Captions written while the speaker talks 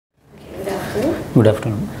afternoon. Good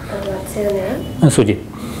afternoon. What's your name? Sujit.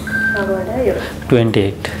 How old are you?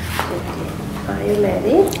 28. Are you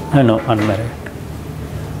married? No, unmarried.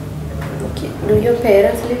 Okay. Do your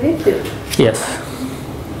parents live with you? Yes.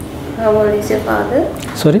 How old is your father?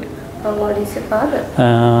 Sorry? How old is your father?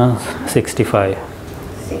 65.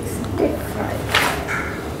 65.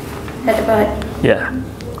 At about Yeah.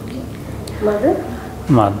 mother?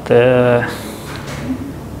 Mother,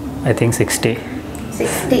 I think 60.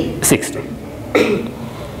 60. 60.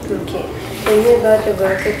 Okay. Tell me about your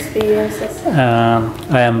work experiences.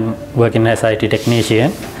 I am working as IT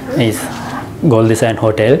technician. Is Gold Design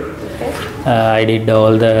Hotel. Okay. I did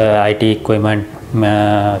all the IT equipment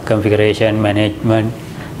configuration, management,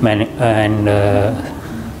 and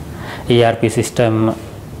ERP system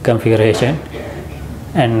configuration,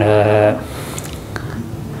 and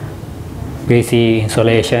PC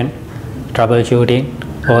installation, troubleshooting,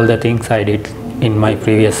 all the things I did in my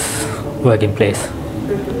previous working place.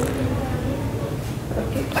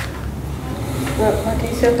 Okay. What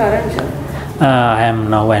is your current job? I am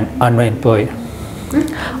now an unemployed.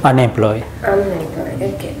 Unemployed. Unemployed.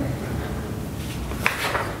 Okay.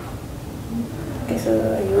 Okay, so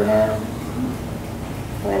you have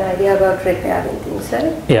an idea about repairing things,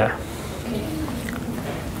 right? Yeah. Okay.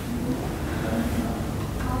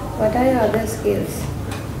 What are your other skills?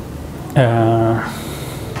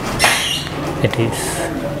 It is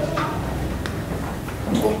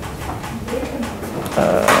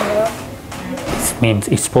means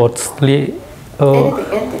it's sportsly.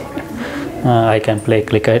 Anything. I can play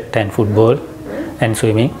cricket and football and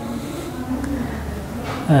swimming.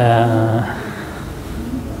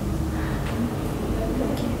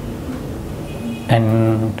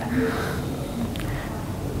 And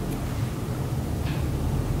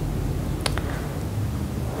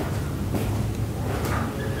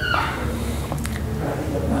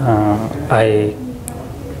I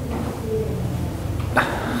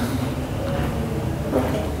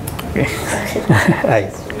I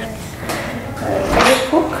Can you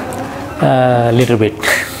cook? little bit.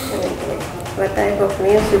 What type of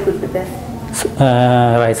meals you could prepare?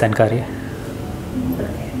 Rice and curry.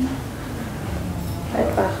 Okay. At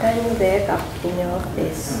what time you wake up in your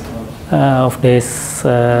office? Of days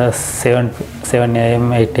 7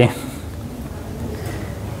 a.m. 8 a.m.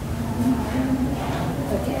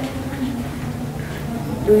 Okay.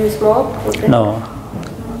 Do you smoke? No,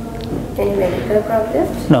 Any medical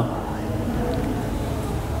problems? no.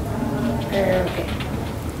 Okay.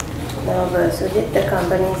 Now, Sujit, the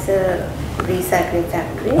company is a recycling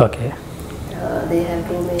factory. Okay. They have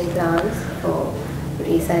two main plants for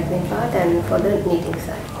recycling part and for the knitting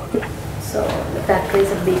side. So the factory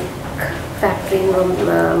is a big factory in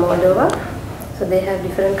Moldova. So they have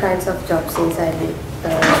different kinds of jobs inside the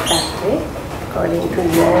factory according to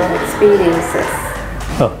your experiences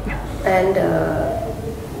Okay. and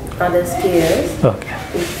other skills. Okay.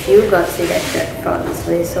 If you got selected for this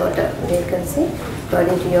way sort of vacancy,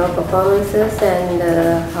 according to your performances and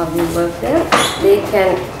how you work there, they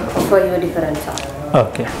can offer you a different job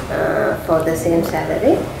Okay. for the same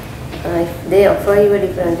salary. If they offer you a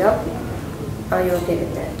different job, are you okay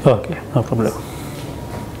with that? Okay. No problem.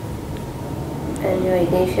 And your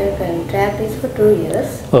initial contract is for 2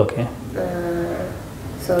 years. Okay.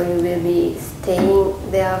 So you will be staying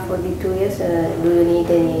there for the 2 years. Do you need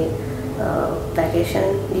any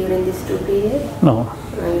vacation during this 2 period? No.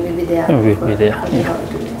 You will be there. I will be there, For the yeah. whole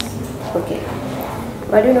 2 years. Okay.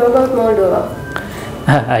 What do you know about Moldova?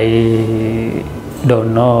 I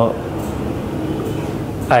don't know.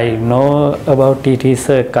 I know about it is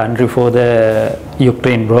a country for the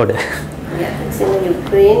Ukraine border, Yeah, it's in the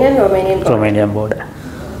Ukraine and Romanian border. Romanian border.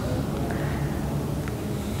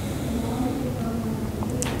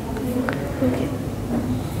 Okay.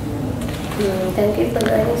 Thank you for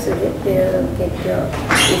joining, Sujit. We'll get your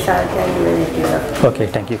result and we'll let you know. Okay,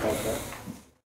 thank you. Thank you.